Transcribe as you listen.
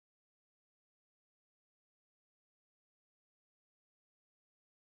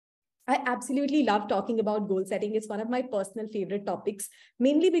I absolutely love talking about goal setting. It's one of my personal favorite topics,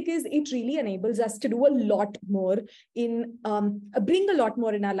 mainly because it really enables us to do a lot more bring a lot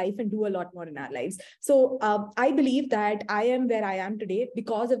more in our life and do a lot more in our lives. So I believe that I am where I am today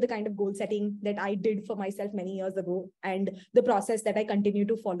because of the kind of goal setting that I did for myself many years ago and the process that I continue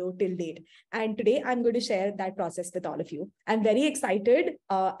to follow till date. And today I'm going to share that process with all of you. I'm very excited.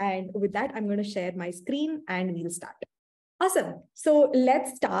 And with that, I'm going to share my screen and we'll start. Awesome. So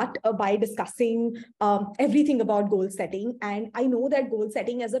let's start by discussing everything about goal setting. And I know that goal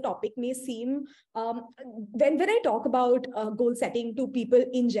setting as a topic may seem, when I talk about goal setting to people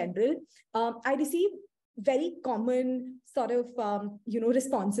in general, I receive very common sort of,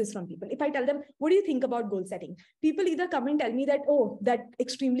 responses from people. If I tell them, what do you think about goal setting? People either come and tell me that, oh, that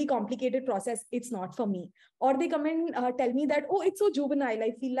extremely complicated process, it's not for me. Or they come and tell me that, oh, it's so juvenile.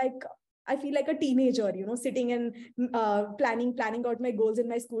 I feel like a teenager, sitting and planning out my goals in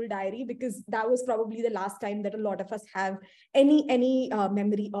my school diary, because that was probably the last time that a lot of us have any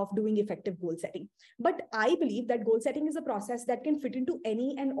memory of doing effective goal setting. But I believe that goal setting is a process that can fit into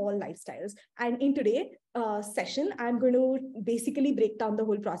any and all lifestyles. And in today's session, I'm going to basically break down the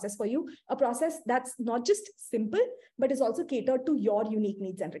whole process for you, a process that's not just simple, but is also catered to your unique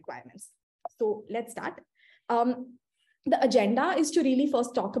needs and requirements. So let's start. The agenda is to really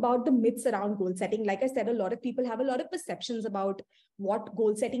first talk about the myths around goal setting. Like I said, a lot of people have a lot of perceptions about what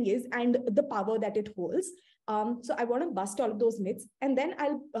goal setting is and the power that it holds. So I want to bust all of those myths, and then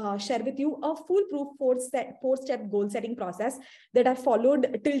I'll share with you a foolproof four-step goal setting process that I've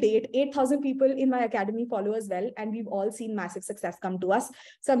followed till date. 8,000 people in my academy follow as well, and we've all seen massive success come to us.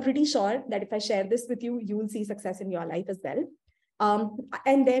 So I'm pretty sure that if I share this with you, you will see success in your life as well.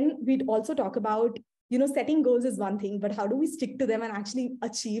 And then we'd also talk about, setting goals is one thing, but how do we stick to them and actually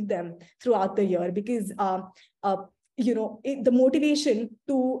achieve them throughout the year? Because, the motivation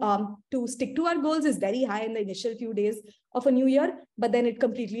to stick to our goals is very high in the initial few days of a new year, but then it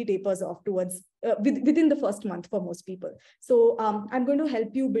completely tapers off towards within the first month for most people. So I'm going to help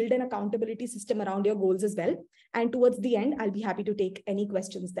you build an accountability system around your goals as well. And towards the end, I'll be happy to take any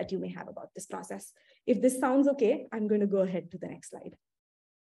questions that you may have about this process. If this sounds okay, I'm going to go ahead to the next slide.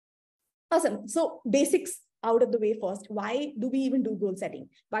 Awesome. So basics out of the way first. Why do we even do goal setting?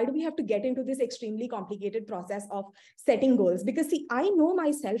 Why do we have to get into this extremely complicated process of setting goals? Because see, I know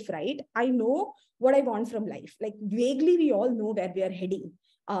myself, right? I know what I want from life. Like vaguely, we all know where we are heading.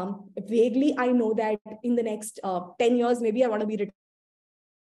 Vaguely, I know that in the next 10 years, maybe I want to be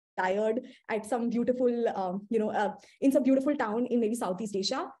retired at some beautiful, in some beautiful town in maybe Southeast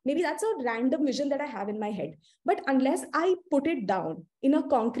Asia. Maybe that's a random vision that I have in my head. But unless I put it down in a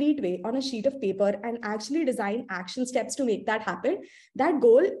concrete way on a sheet of paper and actually design action steps to make that happen, that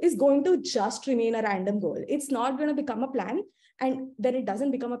goal is going to just remain a random goal. It's not going to become a plan. And when it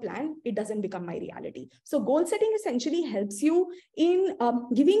doesn't become a plan, it doesn't become my reality. So goal setting essentially helps you in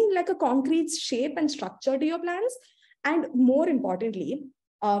giving like a concrete shape and structure to your plans. And more importantly,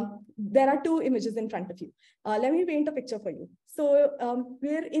 there are two images in front of you. Let me paint a picture for you. So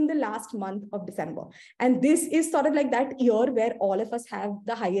we're in the last month of December, and this is sort of like that year where all of us have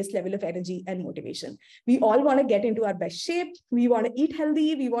the highest level of energy and motivation. We all want to get into our best shape. We want to eat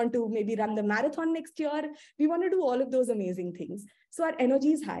healthy. We want to maybe run the marathon next year. We want to do all of those amazing things. So our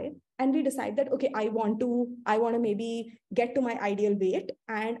energy is high, and we decide that, okay, I want to maybe get to my ideal weight,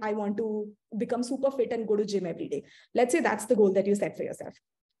 and I want to become super fit and go to gym every day. Let's say that's the goal that you set for yourself.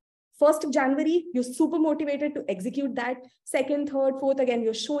 1st of January, you're super motivated to execute that. 2nd, 3rd, 4th, again,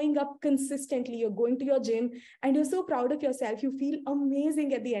 you're showing up consistently. You're going to your gym and you're so proud of yourself. You feel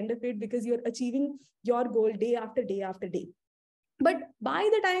amazing at the end of it because you're achieving your goal day after day after day. But by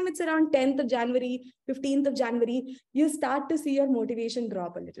the time it's around 10th of January, 15th of January, you start to see your motivation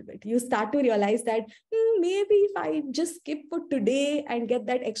drop a little bit. You start to realize that maybe if I just skip for today and get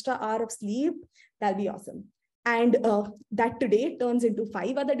that extra hour of sleep, that'll be awesome. And that today turns into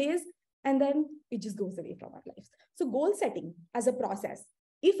 5 other days, and then it just goes away from our lives. So goal setting as a process,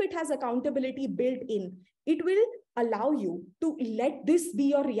 if it has accountability built in, it will allow you to let this be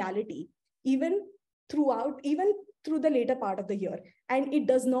your reality, even through the later part of the year. And it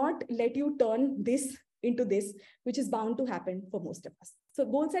does not let you turn this into this, which is bound to happen for most of us. So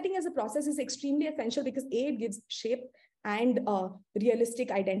goal setting as a process is extremely essential because A, it gives shape and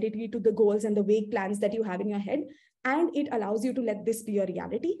realistic identity to the goals and the vague plans that you have in your head. And it allows you to let this be your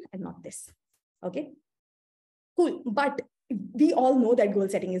reality and not this. Okay, cool. But we all know that goal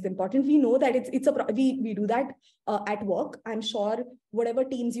setting is important. We know that we do that at work. I'm sure whatever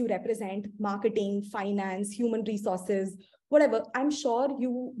teams you represent, marketing, finance, human resources, whatever, I'm sure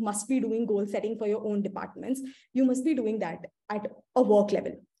you must be doing goal setting for your own departments. You must be doing that at a work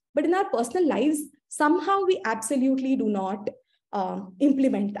level. But in our personal lives, somehow we absolutely do not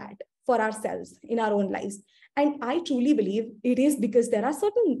implement that for ourselves in our own lives. And I truly believe it is because there are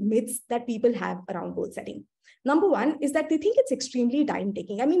certain myths that people have around goal setting. Number one is that they think it's extremely time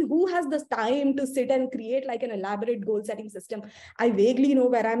taking. I mean, who has the time to sit and create like an elaborate goal setting system? I vaguely know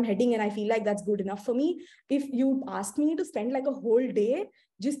where I'm heading and I feel like that's good enough for me. If you ask me to spend like a whole day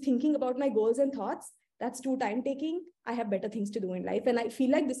just thinking about my goals and thoughts, that's too time taking. I have better things to do in life. And I feel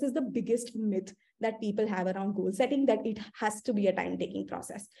like this is the biggest myth that people have around goal setting, that it has to be a time taking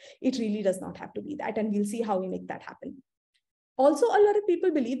process. It really does not have to be that. And we'll see how we make that happen. Also, a lot of people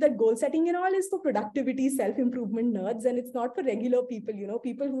believe that goal setting and all is for productivity, self-improvement nerds, and it's not for regular people,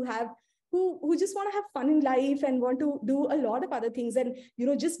 people who just want to have fun in life and want to do a lot of other things. And,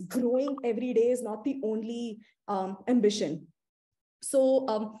 just growing every day is not the only ambition.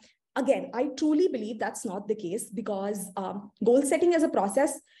 So again, I truly believe that's not the case, because goal setting as a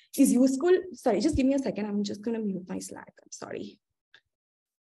process is useful. Sorry, just give me a second. I'm just going to mute my Slack. I'm sorry.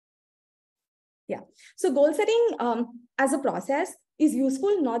 Yeah. So goal setting as a process is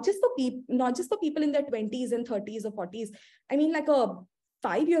useful not just for people in their 20s and 30s or 40s. I mean, like a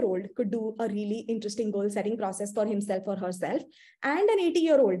 5-year-old could do a really interesting goal setting process for himself or herself, and an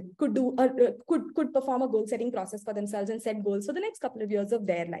 80-year-old could perform a goal setting process for themselves and set goals for the next couple of years of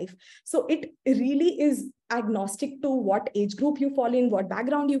their life. So it really is agnostic to what age group you fall in, what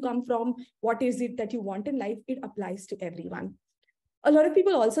background you come from, what is it that you want in life. It applies to everyone. A lot of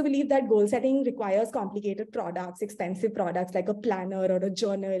people also believe that goal setting requires complicated products, expensive products like a planner or a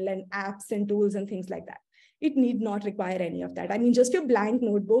journal and apps and tools and things like that. It need not require any of that. I mean, just your blank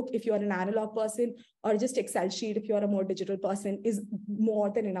notebook, if you're an analog person, or just Excel sheet, if you're a more digital person, is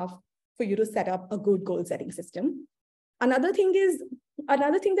more than enough for you to set up a good goal setting system. Another thing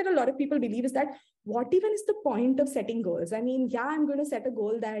that a lot of people believe is that what even is the point of setting goals? I mean, yeah, I'm going to set a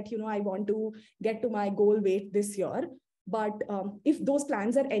goal that, I want to get to my goal weight this year. But if those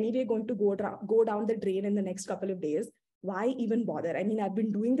plans are anyway going to go down the drain in the next couple of days, why even bother? I mean, I've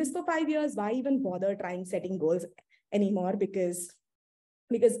been doing this for 5 years. Why even bother trying setting goals anymore? Because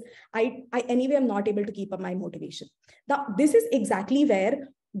I anyway am not able to keep up my motivation. Now, this is exactly where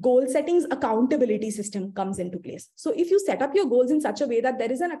goal setting's accountability system comes into place. So if you set up your goals in such a way that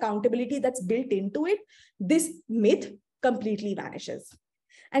there is an accountability that's built into it, this myth completely vanishes.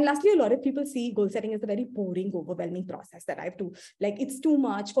 And lastly, a lot of people see goal setting as a very boring, overwhelming process that I have to, it's too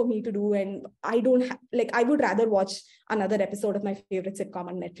much for me to do. And I don't I would rather watch another episode of my favorite sitcom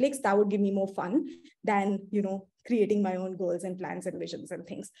on Netflix. That would give me more fun than, creating my own goals and plans and visions and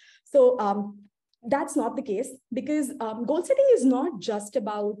things. So that's not the case, because goal setting is not just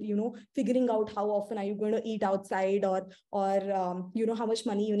about, figuring out how often are you going to eat outside or how much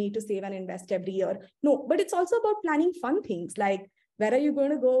money you need to save and invest every year. No, but it's also about planning fun things like, where are you going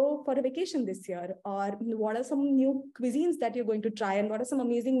to go for a vacation this year? Or what are some new cuisines that you're going to try? And what are some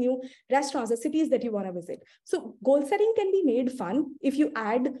amazing new restaurants or cities that you want to visit? So goal setting can be made fun if you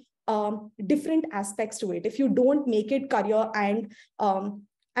add different aspects to it. If you don't make it career and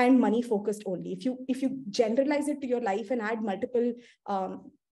money focused only. If you generalize it to your life and add multiple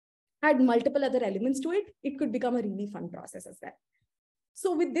other elements to it, it could become a really fun process as well.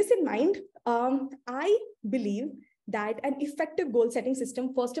 So with this in mind, I believe that an effective goal setting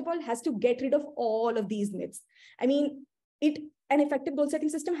system, first of all, has to get rid of all of these myths. I mean, an effective goal setting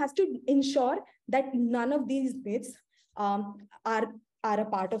system has to ensure that none of these myths are a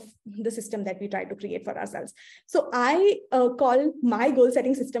part of the system that we try to create for ourselves. So I call my goal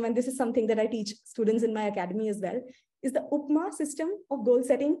setting system, and this is something that I teach students in my academy as well, is the UPMA system of goal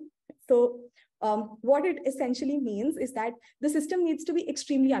setting. So what it essentially means is that the system needs to be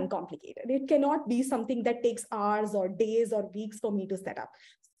extremely uncomplicated. It cannot be something that takes hours or days or weeks for me to set up.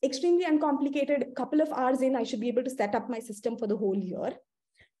 Extremely uncomplicated, a couple of hours in, I should be able to set up my system for the whole year.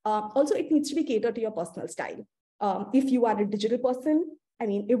 Also, it needs to be catered to your personal style. If you are a digital person, I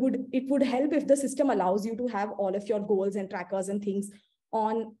mean, it would help if the system allows you to have all of your goals and trackers and things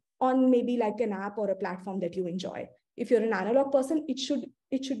on maybe like an app or a platform that you enjoy. If you're an analog person, it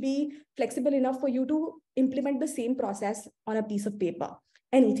should be flexible enough for you to implement the same process on a piece of paper.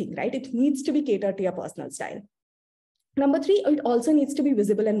 Anything, right? It needs to be catered to your personal style. Number 3, it also needs to be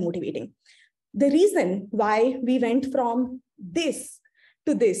visible and motivating. The reason why we went from this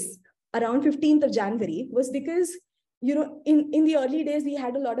to this around 15th of January was because, in the early days, we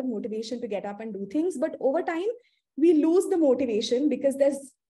had a lot of motivation to get up and do things. But over time, we lose the motivation because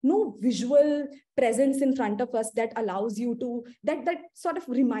there's no visual presence in front of us that allows you to, that sort of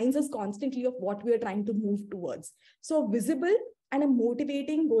reminds us constantly of what we're trying to move towards. So visible and a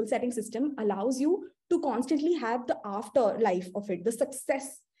motivating goal setting system allows you to constantly have the afterlife of it, the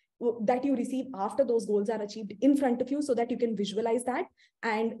success that you receive after those goals are achieved in front of you, so that you can visualize that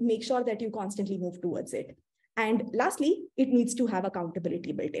and make sure that you constantly move towards it. And lastly, it needs to have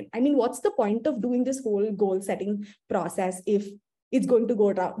accountability built in. I mean, what's the point of doing this whole goal setting process if it's going to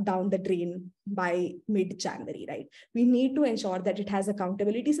go down the drain by mid-January, right? We need to ensure that it has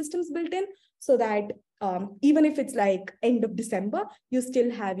accountability systems built in, so that even if it's like end of December, you still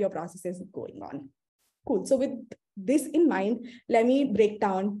have your processes going on. Cool. So with this in mind, let me break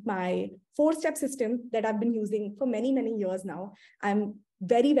down my 4-step system that I've been using for many, many years now. I'm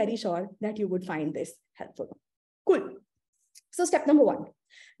very, very sure that you would find this helpful. Cool. So step number 1.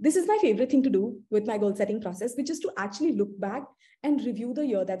 This is my favorite thing to do with my goal setting process, which is to actually look back and review the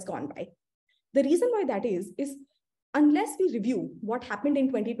year that's gone by. The reason why that is unless we review what happened in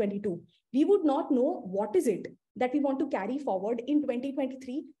 2022, we would not know what is it that we want to carry forward in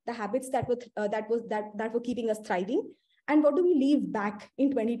 2023, the habits that were keeping us thriving, and what do we leave back in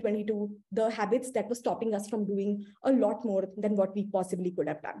 2022, the habits that were stopping us from doing a lot more than what we possibly could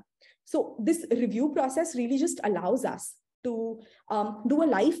have done. So this review process really just allows us to do a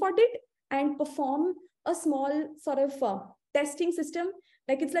life audit and perform a small sort of testing system.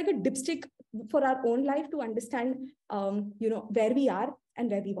 Like it's like a dipstick for our own life to understand, where we are and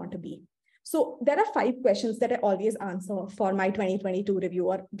where we want to be. So there are 5 questions that I always answer for my 2022 review,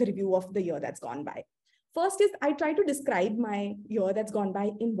 or the review of the year that's gone by. First is I try to describe my year that's gone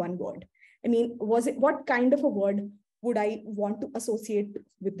by in one word. I mean, what kind of a word would I want to associate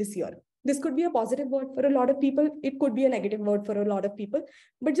with this year? This could be a positive word for a lot of people. It could be a negative word for a lot of people.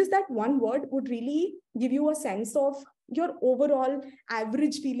 But just that one word would really give you a sense of your overall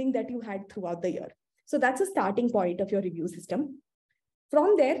average feeling that you had throughout the year. So that's a starting point of your review system.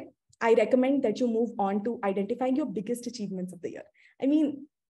 From there, I recommend that you move on to identifying your biggest achievements of the year. I mean,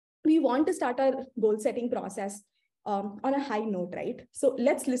 we want to start our goal setting process on a high note, right? So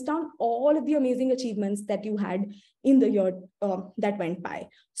let's list down all of the amazing achievements that you had in the year that went by.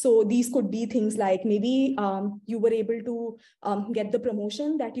 So these could be things like maybe you were able to get the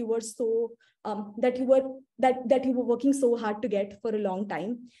promotion that you were that you were working so hard to get for a long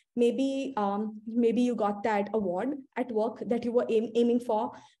time. Maybe you got that award at work that you were aiming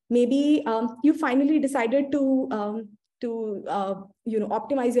for. Maybe you finally decided to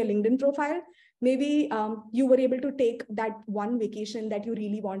optimize your LinkedIn profile. Maybe you were able to take that one vacation that you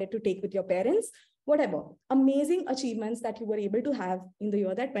really wanted to take with your parents. Whatever amazing achievements that you were able to have in the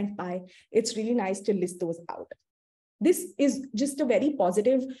year that went by, it's really nice to list those out. This is just a very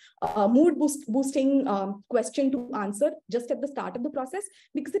positive, mood boosting question to answer just at the start of the process,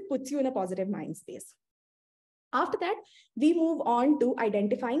 because it puts you in a positive mind space. After that, we move on to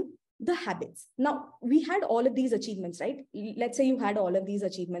identifying the habits. Now, we had all of these achievements, right? Let's say you had all of these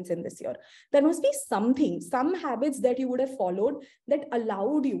achievements in this year. There must be some habits that you would have followed that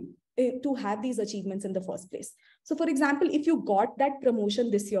allowed you to have these achievements in the first place. So for example, if you got that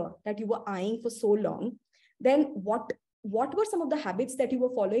promotion this year that you were eyeing for so long, then what were some of the habits that you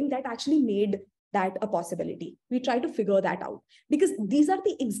were following that actually made that a possibility? We try to figure that out, because these are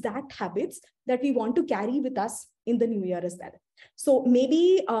the exact habits that we want to carry with us in the new year as well. So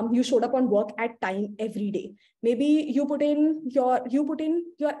maybe you showed up on work at time every day. Maybe you put in your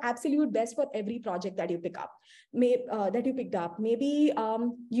absolute best for every project that you picked up. Maybe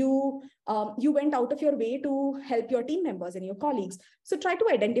you went out of your way to help your team members and your colleagues. So try to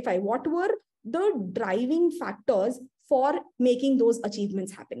identify what were the driving factors for making those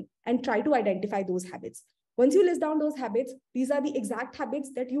achievements happen, and try to identify those habits. Once you list down those habits, these are the exact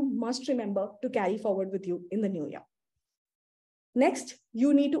habits that you must remember to carry forward with you in the new year. Next,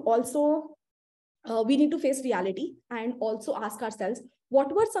 you need to also, we need to face reality and also ask ourselves,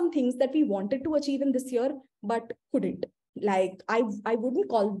 what were some things that we wanted to achieve in this year but couldn't? Like I wouldn't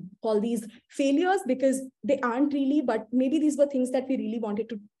call these failures, because they aren't really, but maybe these were things that we really wanted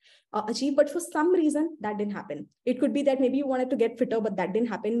to achieve, but for some reason that didn't happen. It could be that maybe you wanted to get fitter, but that didn't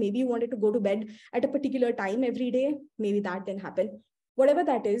happen. Maybe you wanted to go to bed at a particular time every day. Maybe that didn't happen. Whatever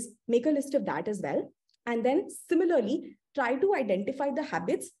that is, make a list of that as well. And then similarly, try to identify the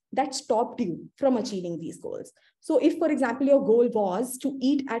habits that stopped you from achieving these goals. So if, for example, your goal was to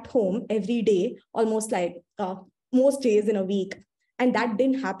eat at home every day, almost like most days in a week, and that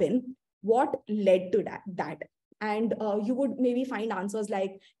didn't happen, what led to that? And you would maybe find answers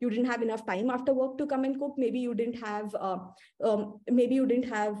like you didn't have enough time after work to come and cook. Maybe you didn't have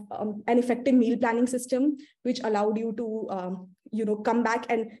an effective meal planning system, which allowed you to come back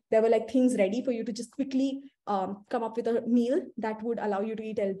and there were like things ready for you to just quickly come up with a meal that would allow you to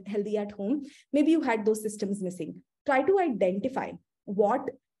eat healthy at home. Maybe you had those systems missing. Try to identify what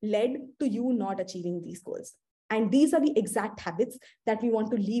led to you not achieving these goals. And these are the exact habits that we want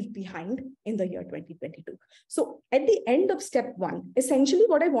to leave behind in the year 2022. So at the end of step 1, essentially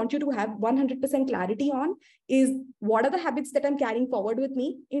what I want you to have 100% clarity on is what are the habits that I'm carrying forward with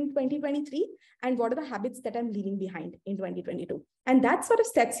me in 2023 and what are the habits that I'm leaving behind in 2022. And that sort of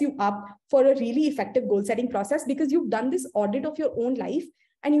sets you up for a really effective goal setting process because you've done this audit of your own life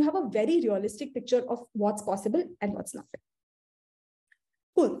and you have a very realistic picture of what's possible and what's not.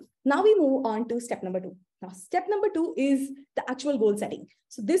 Cool. Now we move on to step number 2. Now, step number 2 is the actual goal setting.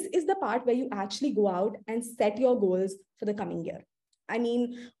 So this is the part where you actually go out and set your goals for the coming year. I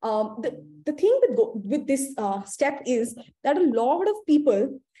mean, the thing with this step is that a lot of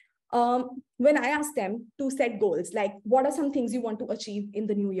people, when I ask them to set goals, like what are some things you want to achieve in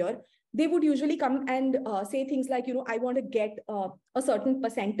the new year, they would usually come and say things like, I want to get a certain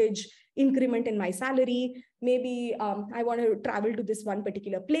percentage increment in my salary. Maybe I want to travel to this one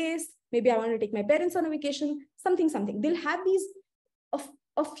particular place. Maybe I want to take my parents on a vacation, something. They'll have these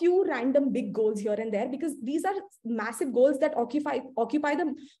a few random big goals here and there because these are massive goals that occupy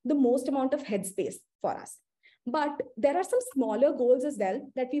the most amount of headspace for us. But there are some smaller goals as well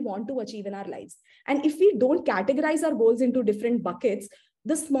that we want to achieve in our lives. And if we don't categorize our goals into different buckets,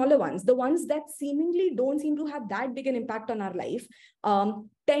 the smaller ones, the ones that seemingly don't seem to have that big an impact on our life,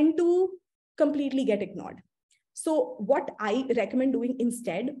 tend to completely get ignored. So what I recommend doing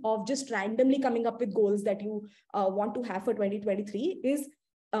instead of just randomly coming up with goals that you want to have for 2023 is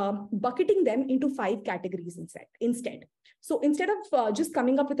bucketing them into 5 categories instead. So instead of just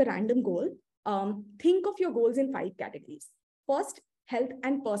coming up with a random goal, think of your goals in 5 categories. First, health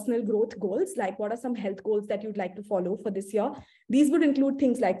and personal growth goals, like what are some health goals that you'd like to follow for this year? These would include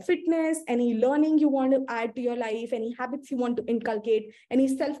things like fitness, any learning you want to add to your life, any habits you want to inculcate, any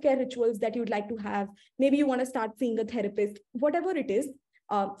self-care rituals that you'd like to have. Maybe you want to start seeing a therapist, whatever it is.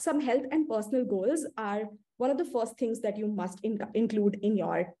 Some health and personal goals are one of the first things that you must include in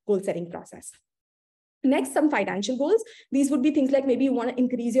your goal setting process. Next, some financial goals. These would be things like maybe you want to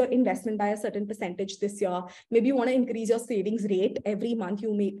increase your investment by a certain percentage this year. Maybe you want to increase your savings rate every month.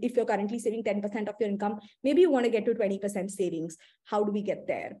 If you're currently saving 10% of your income, maybe you want to get to 20% savings. How do we get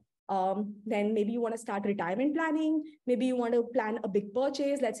there? Then maybe you want to start retirement planning. Maybe you want to plan a big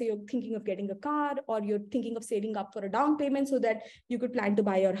purchase. Let's say you're thinking of getting a car or you're thinking of saving up for a down payment so that you could plan to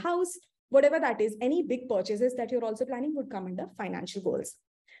buy your house. Whatever that is, any big purchases that you're also planning would come under financial goals.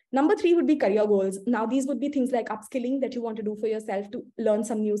 Number 3 would be career goals. Now, these would be things like upskilling that you want to do for yourself to learn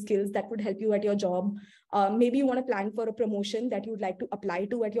some new skills that would help you at your job. Maybe you want to plan for a promotion that you would like to apply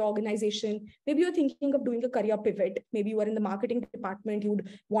to at your organization. Maybe you're thinking of doing a career pivot. Maybe you are in the marketing department, you would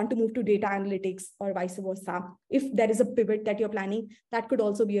want to move to data analytics or vice versa. If there is a pivot that you're planning, that could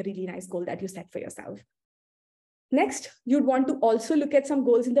also be a really nice goal that you set for yourself. Next, you'd want to also look at some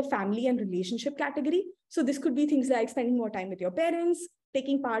goals in the family and relationship category. So this could be things like spending more time with your parents,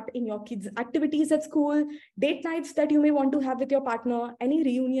 taking part in your kids' activities at school, date nights that you may want to have with your partner, any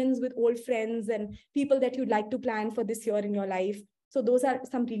reunions with old friends and people that you'd like to plan for this year in your life. So those are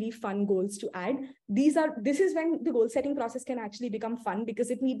some really fun goals to add. This is when the goal setting process can actually become fun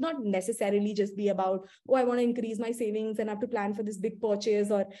because it need not necessarily just be about, oh, I want to increase my savings and I have to plan for this big purchase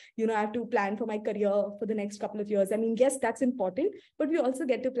or, I have to plan for my career for the next couple of years. I mean, yes, that's important, but we also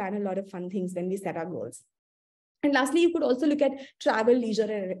get to plan a lot of fun things when we set our goals. And lastly, you could also look at travel,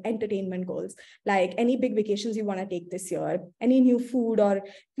 leisure, and entertainment goals, like any big vacations you want to take this year, any new food or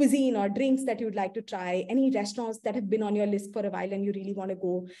cuisine or drinks that you'd like to try, any restaurants that have been on your list for a while and you really want to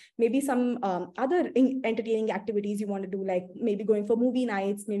go, maybe some other entertaining activities you want to do, like maybe going for movie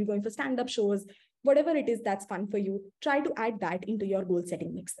nights, maybe going for stand-up shows, whatever it is that's fun for you, try to add that into your goal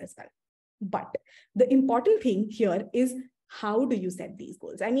setting mix as well. But the important thing here is, how do you set these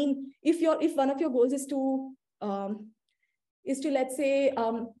goals? I mean, if one of your goals is to let's say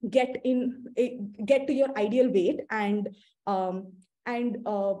get to your ideal weight and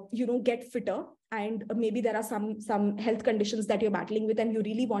get fitter, and maybe there are some health conditions that you're battling with and you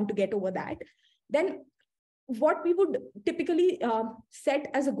really want to get over that, then what we would typically set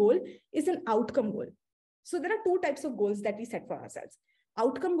as a goal is an outcome goal. So there are 2 types of goals that we set for ourselves: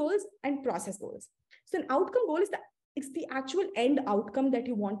 outcome goals and process goals. So an outcome goal is it's the actual end outcome that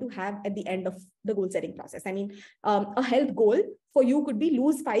you want to have at the end of the goal setting process. I mean, a health goal for you could be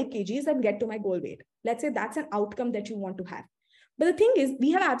lose 5 kgs and get to my goal weight. Let's say that's an outcome that you want to have. But the thing is,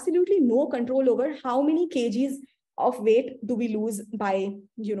 we have absolutely no control over how many kgs of weight do we lose by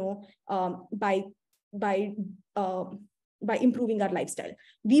improving our lifestyle.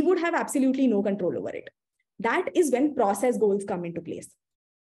 We would have absolutely no control over it. That is when process goals come into place.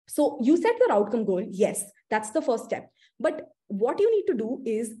 So you set your outcome goal. Yes, that's the first step. But what you need to do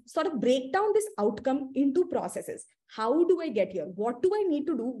is sort of break down this outcome into processes. How do I get here? What do I need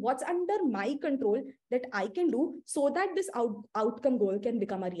to do? What's under my control that I can do so that this outcome goal can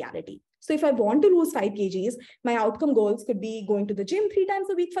become a reality? So if I want to lose 5 kgs, my outcome goals could be going to the gym 3 times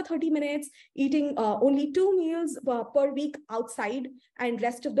a week for 30 minutes, eating only 2 meals per week outside, and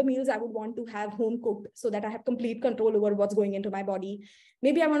rest of the meals I would want to have home cooked so that I have complete control over what's going into my body.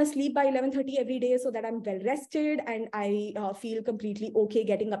 Maybe I want to sleep by 11:30 every day so that I'm well rested and I feel completely okay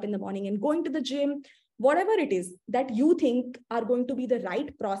getting up in the morning and going to the gym. Whatever it is that you think are going to be the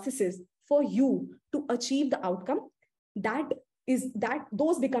right processes for you to achieve the outcome,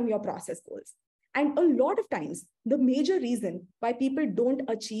 those become your process goals. And a lot of times, the major reason why people don't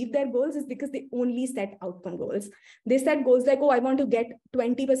achieve their goals is because they only set outcome goals. They set goals like, oh, I want to get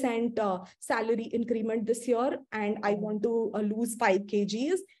 20% salary increment this year, and I want to lose 5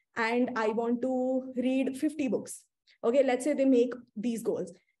 kgs, and I want to read 50 books. Okay, let's say they make these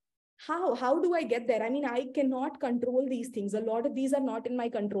goals. How do I get there? I mean, I cannot control these things. A lot of these are not in my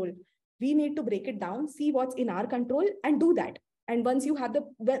control. We need to break it down, see what's in our control, and do that. And once you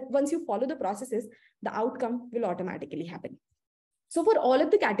follow the processes, the outcome will automatically happen. So for all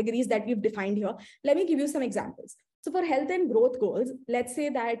of the categories that we've defined here, let me give you some examples. So for health and growth goals, let's say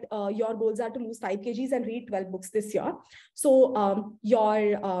that your goals are to lose 5 kgs and read 12 books this year. So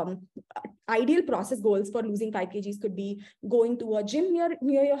your ideal process goals for losing 5 kgs could be going to a gym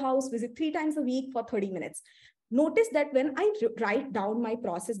near your house, visit 3 times a week for 30 minutes. Notice that when I write down my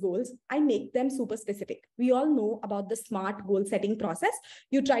process goals, I make them super specific. We all know about the SMART goal setting process.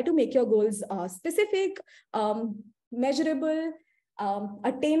 You try to make your goals specific, measurable,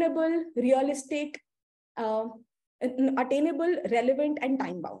 attainable, realistic, attainable, relevant, and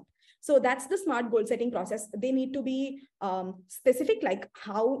time-bound. So that's the SMART goal setting process. They need to be specific, like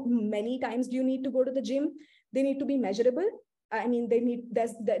how many times do you need to go to the gym? They need to be measurable. I mean,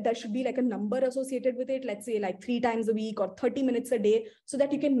 there should be like a number associated with it, let's say like 3 times a week or 30 minutes a day, so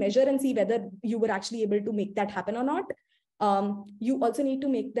that you can measure and see whether you were actually able to make that happen or not. You also need to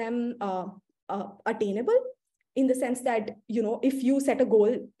make them attainable, in the sense that, you know, if you set a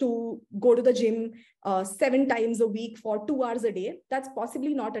goal to go to the gym 7 times a week for 2 hours a day, that's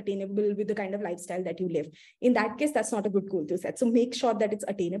possibly not attainable with the kind of lifestyle that you live. In that case, that's not a good goal to set. So make sure that it's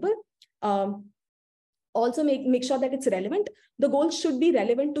attainable. Also make sure that it's relevant. The goal should be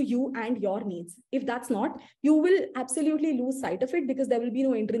relevant to you and your needs. If that's not, you will absolutely lose sight of it, because there will be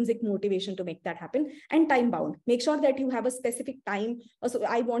no intrinsic motivation to make that happen. And time bound. Make sure that you have a specific time. So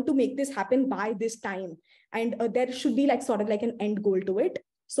I want to make this happen by this time. And there should be like sort of like an end goal to it.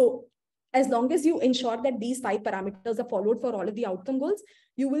 So as long as you ensure that these 5 parameters are followed for all of the outcome goals,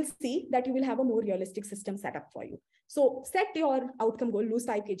 you will see that you will have a more realistic system set up for you. So set your outcome goal, lose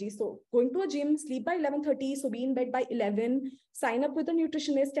 5 kgs. So going to a gym, sleep by 11:30, so be in bed by 11, sign up with a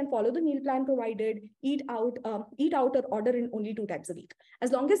nutritionist and follow the meal plan provided, eat out or order in only 2 times a week.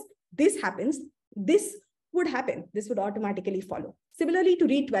 As long as this happens, this would happen. This would automatically follow. Similarly, to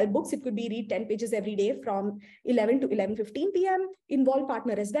read 12 books, it could be read 10 pages every day from 11 to 11:15 p.m. Involve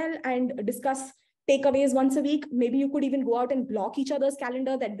partner as well and discuss takeaways once a week. Maybe you could even go out and block each other's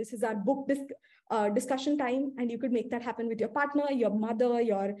calendar that this is our book discussion time, and you could make that happen with your partner, your mother,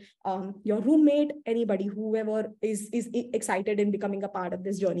 your roommate, anybody, whoever is excited in becoming a part of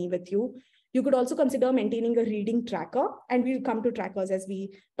this journey with you. You could also consider maintaining a reading tracker, and we'll come to trackers as we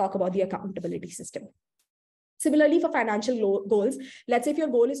talk about the accountability system. Similarly, for financial goals, let's say if your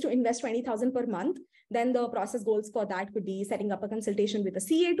goal is to invest 20,000 per month, then the process goals for that could be setting up a consultation with a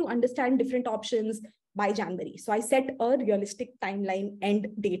CA to understand different options by January. So I set a realistic timeline end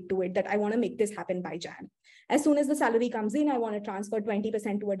date to it, that I want to make this happen by Jan. As soon as the salary comes in, I want to transfer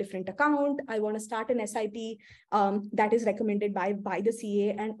 20% to a different account. I want to start an SIP that is recommended by the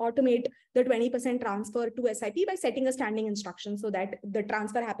CA and automate the 20% transfer to SIP by setting a standing instruction so that the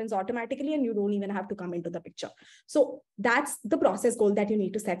transfer happens automatically and you don't even have to come into the picture. So that's the process goal that you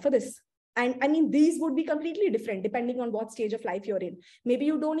need to set for this. And I mean, these would be completely different depending on what stage of life you're in. Maybe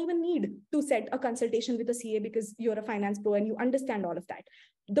you don't even need to set a consultation with a CA because you're a finance pro and you understand all of that.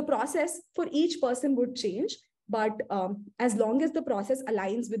 The process for each person would change, but as long as the process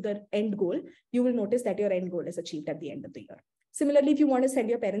aligns with the end goal, you will notice that your end goal is achieved at the end of the year. Similarly, if you want to send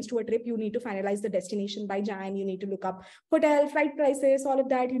your parents to a trip, you need to finalize the destination by Jan. You need to look up hotel, flight prices, all of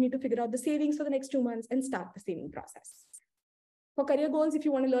that. You need to figure out the savings for the next 2 months and start the saving process. For career goals, if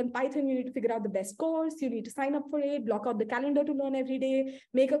you want to learn Python, you need to figure out the best course. You need to sign up for it, block out the calendar to learn every day,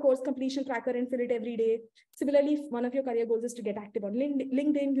 make a course completion tracker and fill it every day. Similarly, if one of your career goals is to get active on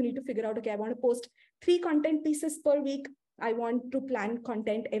LinkedIn, you need to figure out, okay, I want to post 3 content pieces per week. I want to plan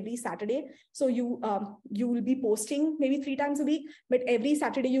content every Saturday. So you will be posting maybe 3 times a week, but every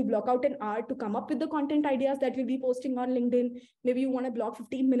Saturday you block out an hour to come up with the content ideas that you'll be posting on LinkedIn. Maybe you want to block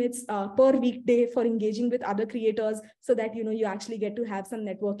 15 minutes per weekday for engaging with other creators, so that you actually get to have some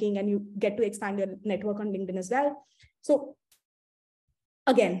networking and you get to expand your network on LinkedIn as well. So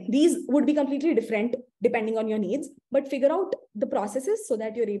again, these would be completely different depending on your needs, but figure out the processes so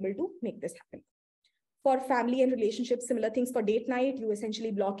that you're able to make this happen. For family and relationships, similar things. For date night, you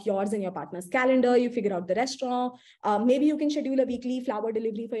essentially block yours and your partner's calendar. You figure out the restaurant. Maybe you can schedule a weekly flower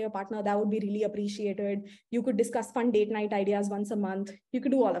delivery for your partner. That would be really appreciated. You could discuss fun date night ideas once a month. You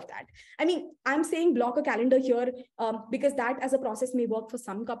could do all of that. I mean, I'm saying block a calendar here because that as a process may work for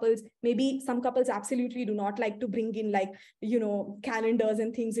some couples. Maybe some couples absolutely do not like to bring in calendars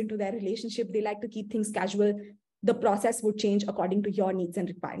and things into their relationship. They like to keep things casual. The process would change according to your needs and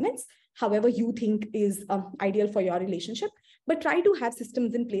requirements, however you think is ideal for your relationship, but try to have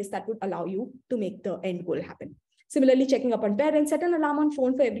systems in place that would allow you to make the end goal happen. Similarly, checking up on parents, set an alarm on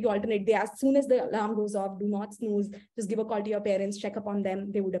phone for every alternate day. As soon as the alarm goes off, do not snooze, just give a call to your parents, check up on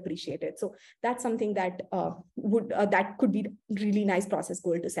them. They would appreciate it. So that's something that that could be really nice process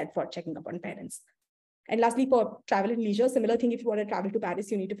goal to set for checking up on parents. And lastly, for travel and leisure, similar thing. If you want to travel to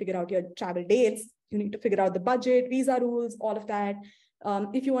Paris, you need to figure out your travel dates. You need to figure out the budget, visa rules, all of that.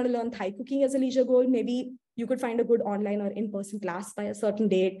 If you want to learn Thai cooking as a leisure goal, maybe you could find a good online or in-person class by a certain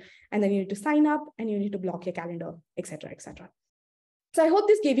date, and then you need to sign up and you need to block your calendar, etc., etc. So I hope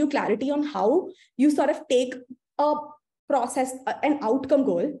this gave you clarity on how you sort of take a process, an outcome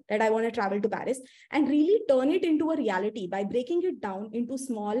goal that I want to travel to Paris, and really turn it into a reality by breaking it down into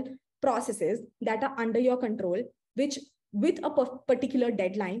small processes that are under your control, which with a particular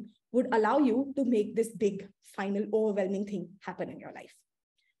deadline would allow you to make this big, final, overwhelming thing happen in your life.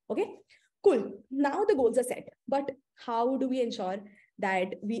 Okay, cool. Now the goals are set, but how do we ensure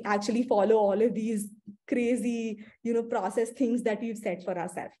that we actually follow all of these crazy, process things that we've set for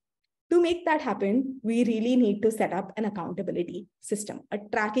ourselves? To make that happen, we really need to set up an accountability system, a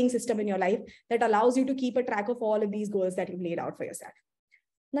tracking system in your life that allows you to keep a track of all of these goals that you've laid out for yourself.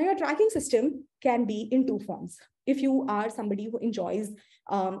 Now, your tracking system can be in 2 forms. If you are somebody who enjoys,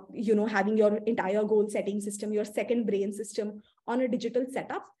 having your entire goal setting system, your second brain system on a digital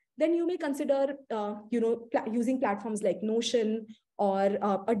setup, then you may consider, using platforms like Notion or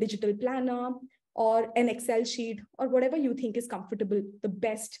a digital planner or an Excel sheet or whatever you think is comfortable, the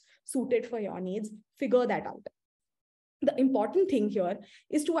best suited for your needs. Figure that out. The important thing here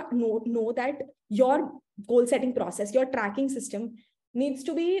is to know that your goal setting process, your tracking system, needs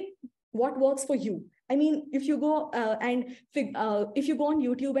to be what works for you. I mean, if you go if you go on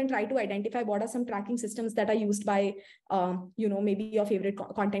YouTube and try to identify what are some tracking systems that are used by, maybe your favorite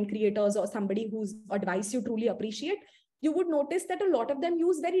content creators or somebody whose advice you truly appreciate, you would notice that a lot of them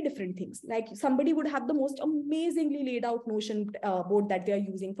use very different things. Like somebody would have the most amazingly laid out Notion board that they're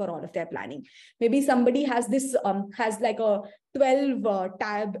using for all of their planning. Maybe somebody has this, has like a 12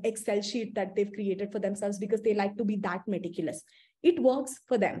 tab Excel sheet that they've created for themselves because they like to be that meticulous. It works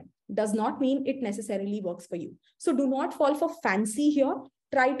for them. Does not mean it necessarily works for you. So do not fall for fancy here.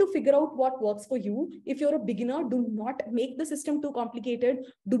 Try to figure out what works for you. If you're a beginner, do not make the system too complicated.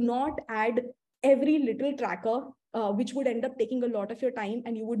 Do not add every little tracker, which would end up taking a lot of your time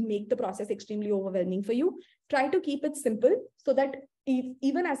and you would make the process extremely overwhelming for you. Try to keep it simple so that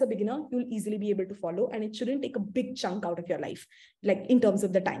even as a beginner, you'll easily be able to follow, and it shouldn't take a big chunk out of your life, like in terms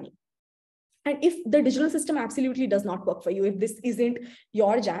of the timing. And if the digital system absolutely does not work for you, if this isn't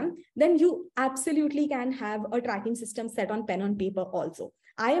your jam, then you absolutely can have a tracking system set on pen and paper also.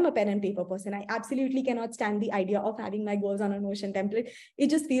 I am a pen and paper person. I absolutely cannot stand the idea of having my goals on a Notion template. It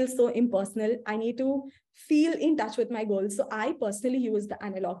just feels so impersonal. I need to feel in touch with my goals. So I personally use the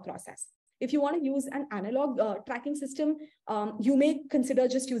analog process. If you want to use an analog tracking system, you may consider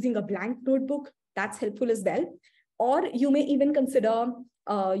just using a blank notebook. That's helpful as well. Or you may even consider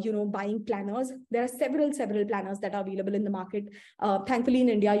buying planners. There are several planners that are available in the market. Thankfully, in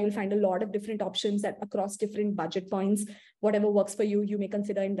India, you'll find a lot of different options across different budget points. Whatever works for you, you may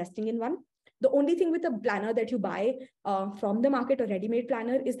consider investing in one. The only thing with a planner that you buy from the market, a ready-made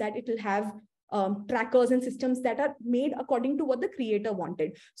planner, is that it will have trackers and systems that are made according to what the creator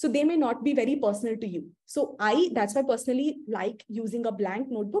wanted. So they may not be very personal to you. So that's why I personally like using a blank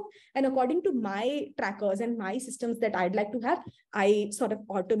notebook, and according to my trackers and my systems that I'd like to have, I sort of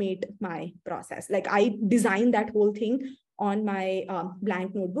automate my process. Like I design that whole thing on my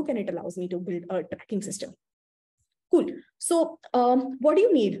blank notebook, and it allows me to build a tracking system. Cool. So what do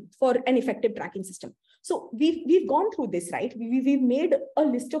you need for an effective tracking system? So we've gone through this, right? We've made a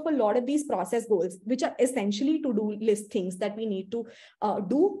list of a lot of these process goals, which are essentially to-do list things that we need to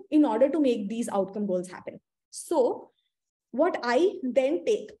do in order to make these outcome goals happen. So what I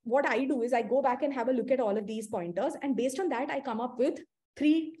do is I go back and have a look at all of these pointers. And based on that, I come up with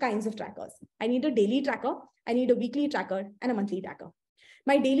 3 kinds of trackers. I need a daily tracker, I need a weekly tracker, and a monthly tracker.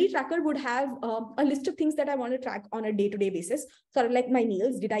 My daily tracker would have a list of things that I want to track on a day-to-day basis. Sort of like my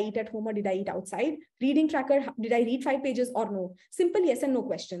meals. Did I eat at home or did I eat outside? Reading tracker. Did I read 5 pages or no? Simple yes and no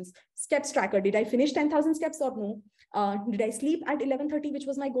questions. Steps tracker. Did I finish 10,000 steps or no? Did I sleep at 11:30, which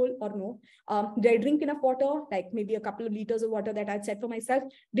was my goal, or no? Did I drink enough water, like maybe a couple of liters of water that I'd set for myself?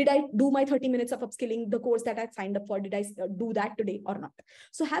 Did I do my 30 minutes of upskilling, the course that I'd signed up for? Did I do that today or not?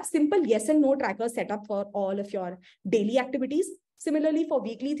 So have simple yes and no trackers set up for all of your daily activities. Similarly, for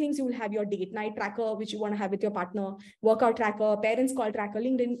weekly things, you will have your date night tracker, which you want to have with your partner, workout tracker, parents call tracker,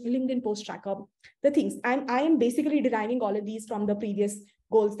 LinkedIn post tracker, the things. And I am basically deriving all of these from the previous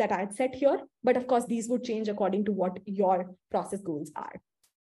goals that I had set here. But of course, these would change according to what your process goals are.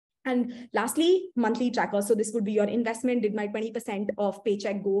 And lastly, monthly tracker. So this would be your investment. Did my 20% of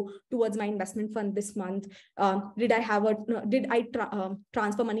paycheck go towards my investment fund this month? Did I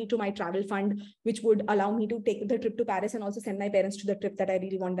transfer money to my travel fund, which would allow me to take the trip to Paris and also send my parents to the trip that I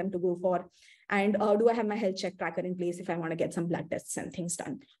really want them to go for? And do I have my health check tracker in place if I want to get some blood tests and things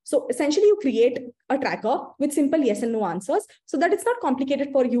done? So essentially, you create a tracker with simple yes and no answers so that it's not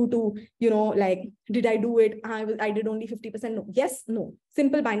complicated for you to, like, did I do it? I did only 50%. No. Yes, no.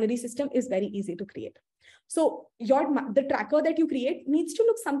 Simple binary system is very easy to create. So the tracker that you create needs to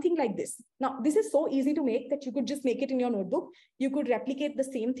look something like this. Now, this is so easy to make that you could just make it in your notebook. You could replicate the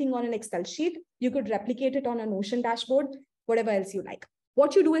same thing on an Excel sheet. You could replicate it on a Notion dashboard, whatever else you like.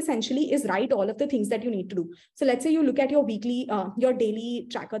 What you do essentially is write all of the things that you need to do. So let's say you look at your your daily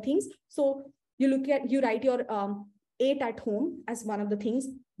tracker things. So you write your ate at home as one of the things,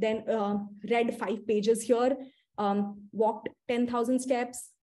 then read 5 pages here, walked 10,000 steps,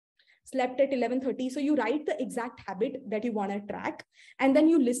 slept at 11:30. So you write the exact habit that you want to track. And then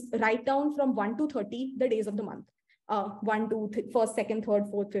you write down from 1 to 30 the days of the month. 1, 2, 1st, 2nd,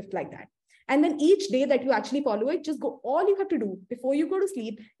 3rd, 4th, 5th, like that. And then each day that you actually follow it, all you have to do before you go to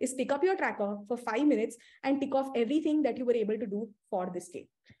sleep is pick up your tracker for 5 minutes and tick off everything that you were able to do for this day.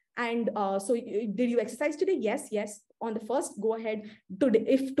 And so did you exercise today? Yes, yes. On the first, go ahead.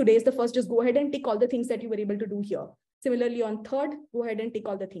 If today is the first, just go ahead and tick all the things that you were able to do here. Similarly, on 3rd, go ahead and tick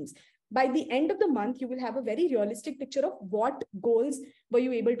all the things. By the end of the month, you will have a very realistic picture of what goals were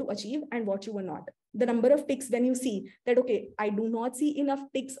you able to achieve and what you were not. The number of ticks, when you see that, okay, I do not see enough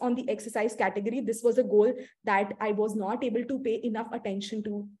ticks on the exercise category. This was a goal that I was not able to pay enough attention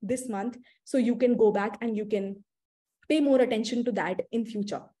to this month. So you can go back and you can pay more attention to that in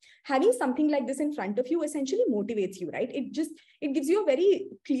future. Having something like this in front of you essentially motivates you, right? It gives you a very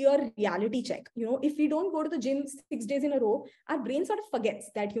clear reality check. If we don't go to the gym 6 days in a row, our brain sort of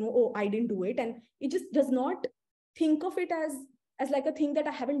forgets that, oh, I didn't do it. And it just does not think of it as like a thing that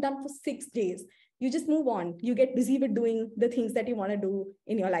I haven't done for 6 days. You just move on. You get busy with doing the things that you want to do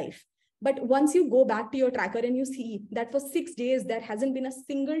in your life. But once you go back to your tracker and you see that for 6 days, there hasn't been a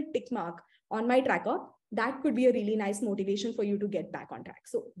single tick mark on my tracker, that could be a really nice motivation for you to get back on track.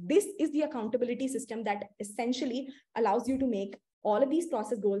 So this is the accountability system that essentially allows you to make all of these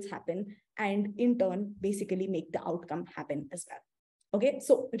process goals happen and in turn, basically make the outcome happen as well. Okay,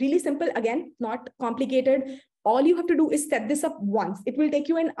 so really simple, again, not complicated. All you have to do is set this up once. It will take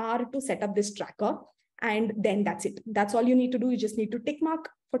you an hour to set up this tracker. And then that's it. That's all you need to do. You just need to tick mark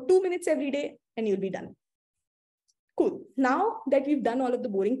for 2 minutes every day and you'll be done. Cool. Now that we've done all of the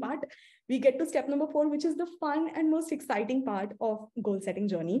boring part, we get to step number 4, which is the fun and most exciting part of goal setting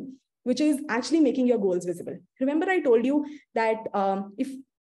journey, which is actually making your goals visible. Remember, I told you that if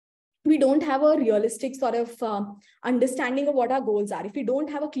we don't have a realistic sort of understanding of what our goals are, if we don't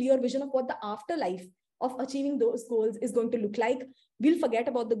have a clear vision of what the afterlife of achieving those goals is going to look like, we'll forget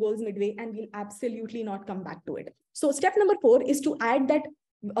about the goals midway and we'll absolutely not come back to it. So step number 4 is to add that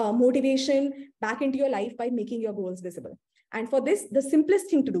motivation back into your life by making your goals visible. And for this, the simplest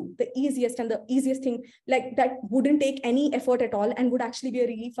thing to do, the easiest thing, like that wouldn't take any effort at all and would actually be a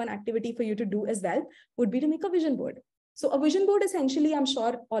really fun activity for you to do as well, would be to make a vision board. So a vision board, essentially, I'm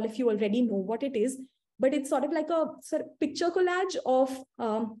sure all of you already know what it is, but it's sort of like a picture collage of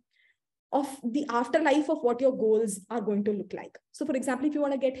of the afterlife of what your goals are going to look like. So for example, if you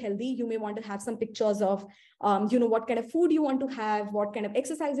want to get healthy, you may want to have some pictures of, what kind of food you want to have, what kind of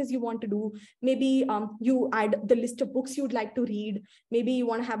exercises you want to do. Maybe you add the list of books you'd like to read. Maybe you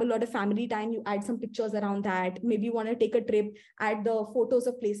want to have a lot of family time, you add some pictures around that. Maybe you want to take a trip, add the photos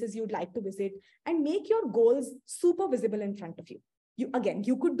of places you'd like to visit, and make your goals super visible in front of you.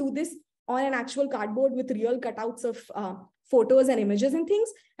 You could do this on an actual cardboard with real cutouts of photos and images and things,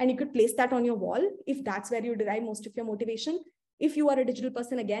 and you could place that on your wall if that's where you derive most of your motivation. If you are a digital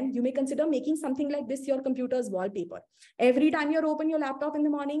person, again, you may consider making something like this your computer's wallpaper. Every time you open your laptop in the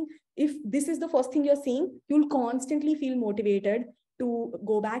morning, if this is the first thing you're seeing, you'll constantly feel motivated to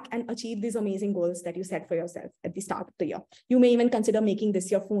go back and achieve these amazing goals that you set for yourself at the start of the year. You may even consider making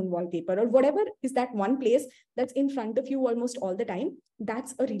this your phone wallpaper, or whatever is that one place that's in front of you almost all the time.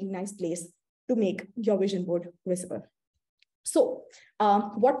 That's a really nice place to make your vision board visible. So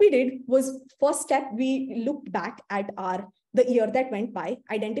what we did was, first step, we looked back at the year that went by,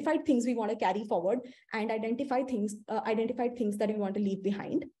 identified things we want to carry forward, and identified things that we want to leave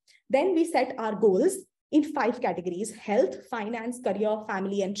behind. Then we set our goals in 5 categories: health, finance, career,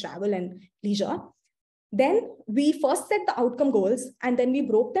 family, and travel and leisure. Then we first set the outcome goals, and then we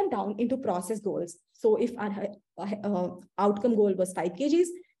broke them down into process goals. So if our outcome goal was 5 kgs,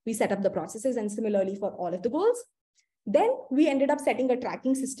 we set up the processes, and similarly for all of the goals. Then we ended up setting a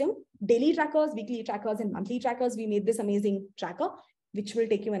tracking system: daily trackers, weekly trackers, and monthly trackers. We made this amazing tracker, which will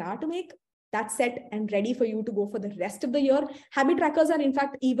take you an hour to make. That's set and ready for you to go for the rest of the year. Habit trackers are in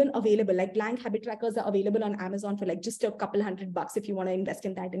fact even available, like blank habit trackers are available on Amazon for like just a couple $100 if you want to invest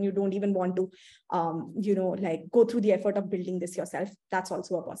in that and you don't even want to, go through the effort of building this yourself. That's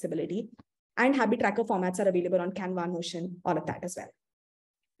also a possibility. And habit tracker formats are available on Canva, Notion, all of that as well.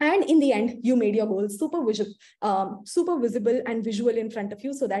 And in the end, you made your goals super visible and visual in front of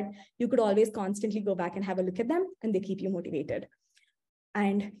you, so that you could always constantly go back and have a look at them, and they keep you motivated.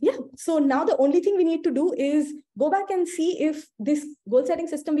 And yeah, so now the only thing we need to do is go back and see if this goal setting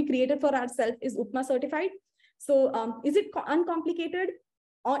system we created for ourselves is UPMA certified. So is it uncomplicated?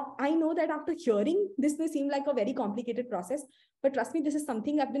 Or I know that after hearing this may seem like a very complicated process, but trust me, this is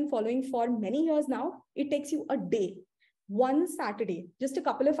something I've been following for many years now. It takes you a day. One Saturday, just a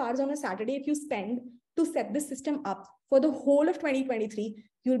couple of hours on a Saturday, if you spend to set this system up for the whole of 2023,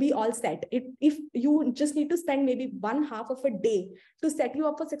 you'll be all set. If you just need to spend maybe 1/2 of a day to set you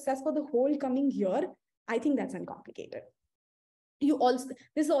up for success for the whole coming year, I think that's uncomplicated.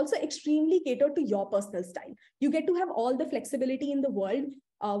 This is also extremely catered to your personal style. You get to have all the flexibility in the world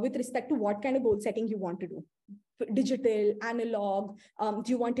with respect to what kind of goal setting you want to do. Digital, analog,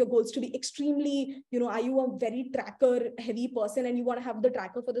 do you want your goals to be extremely, are you a very tracker heavy person and you want to have the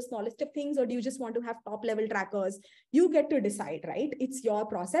tracker for the smallest of things, or do you just want to have top level trackers? You get to decide, right? It's your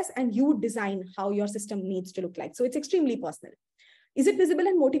process and you design how your system needs to look like. So it's extremely personal. Is it visible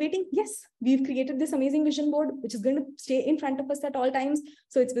and motivating? Yes, we've created this amazing vision board, which is going to stay in front of us at all times.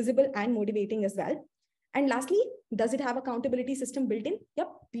 So it's visible and motivating as well. And lastly, does it have accountability system built in? Yep,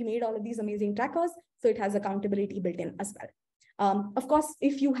 we made all of these amazing trackers, so it has accountability built in as well. Of course,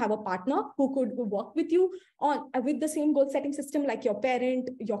 if you have a partner who could work with you on with the same goal setting system, like your parent,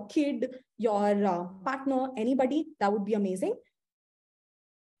 your kid, your partner, anybody, that would be amazing.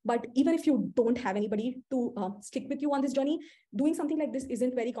 But even if you don't have anybody to stick with you on this journey, doing something like this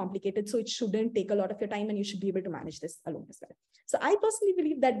isn't very complicated. So it shouldn't take a lot of your time and you should be able to manage this alone as well. So I personally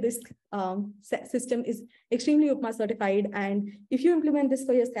believe that this system is extremely UPMA certified. And if you implement this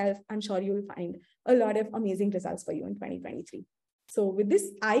for yourself, I'm sure you'll find a lot of amazing results for you in 2023. So with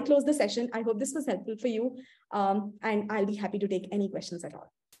this, I close the session. I hope this was helpful for you. And I'll be happy to take any questions at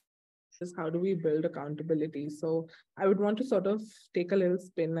all. Is how do we build accountability? So I would want to sort of take a little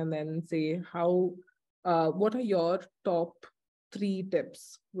spin and then say what are your top 3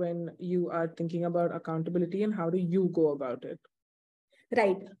 tips when you are thinking about accountability and how do you go about it?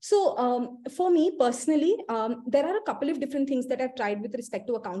 Right. So for me personally, there are a couple of different things that I've tried with respect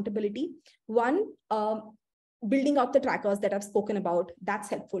to accountability. One, building out the trackers that I've spoken about, that's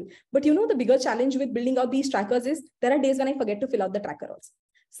helpful. But the bigger challenge with building out these trackers is there are days when I forget to fill out the tracker also.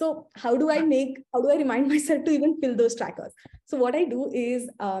 So how do I remind myself to even fill those trackers? So what I do is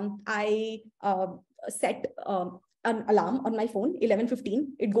I set an alarm on my phone,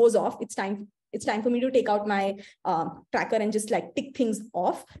 11:15, it goes off. It's time for me to take out my tracker and just like tick things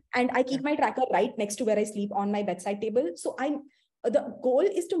off. And I keep my tracker right next to where I sleep on my bedside table. So the goal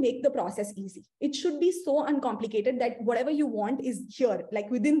is to make the process easy. It should be so uncomplicated that whatever you want is here, like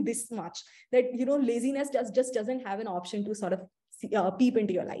within this much, that, laziness just doesn't have an option to sort of peep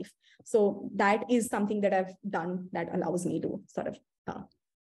into your life. So that is something that I've done that allows me to sort of.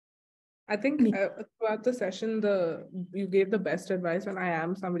 I think throughout the session, you gave the best advice, and I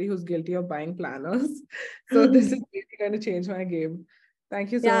am somebody who's guilty of buying planners. So this is really going to change my game.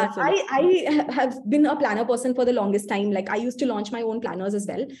 Thank you so Yeah, much, Saloni. I have been a planner person for the longest time. Like I used to launch my own planners as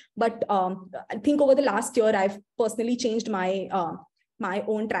well. But I think over the last year, I've personally changed my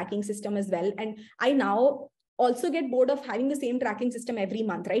own tracking system as well. And I now also get bored of having the same tracking system every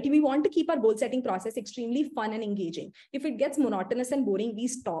month, right? We want to keep our goal setting process extremely fun and engaging. If it gets monotonous and boring, we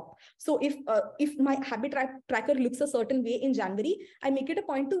stop. So if my habit tracker looks a certain way in January, I make it a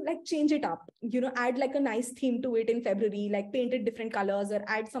point to like change it up, add like a nice theme to it in February, like paint it different colors or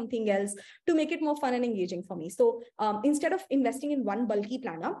add something else to make it more fun and engaging for me. So instead of investing in one bulky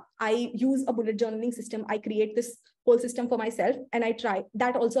planner, I use a bullet journaling system. I create this whole system for myself, and I try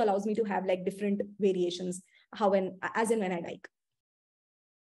that. Also allows me to have like different variations as and when I like.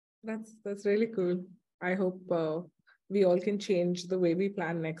 That's really cool. I hope we all can change the way we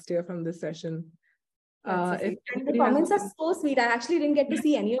plan next year from this session. And the comments are so sweet. I actually didn't get to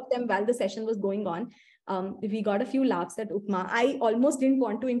see any of them while the session was going on. We got a few laughs at Upma. I almost didn't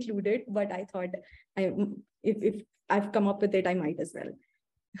want to include it, but I thought if I've come up with it, I might as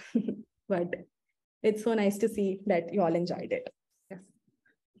well. But it's so nice to see that you all enjoyed it. Yes.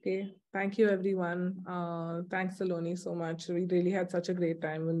 Okay. Thank you, everyone. Thanks, Saloni, so much. We really had such a great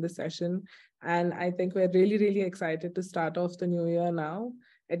time in this session. And I think we're really, really excited to start off the new year now,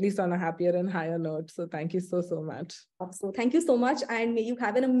 at least on a happier and higher note. So thank you so, so much. So thank you so much. And may you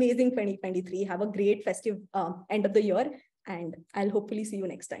have an amazing 2023. Have a great festive end of the year. And I'll hopefully see you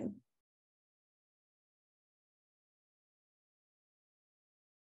next time.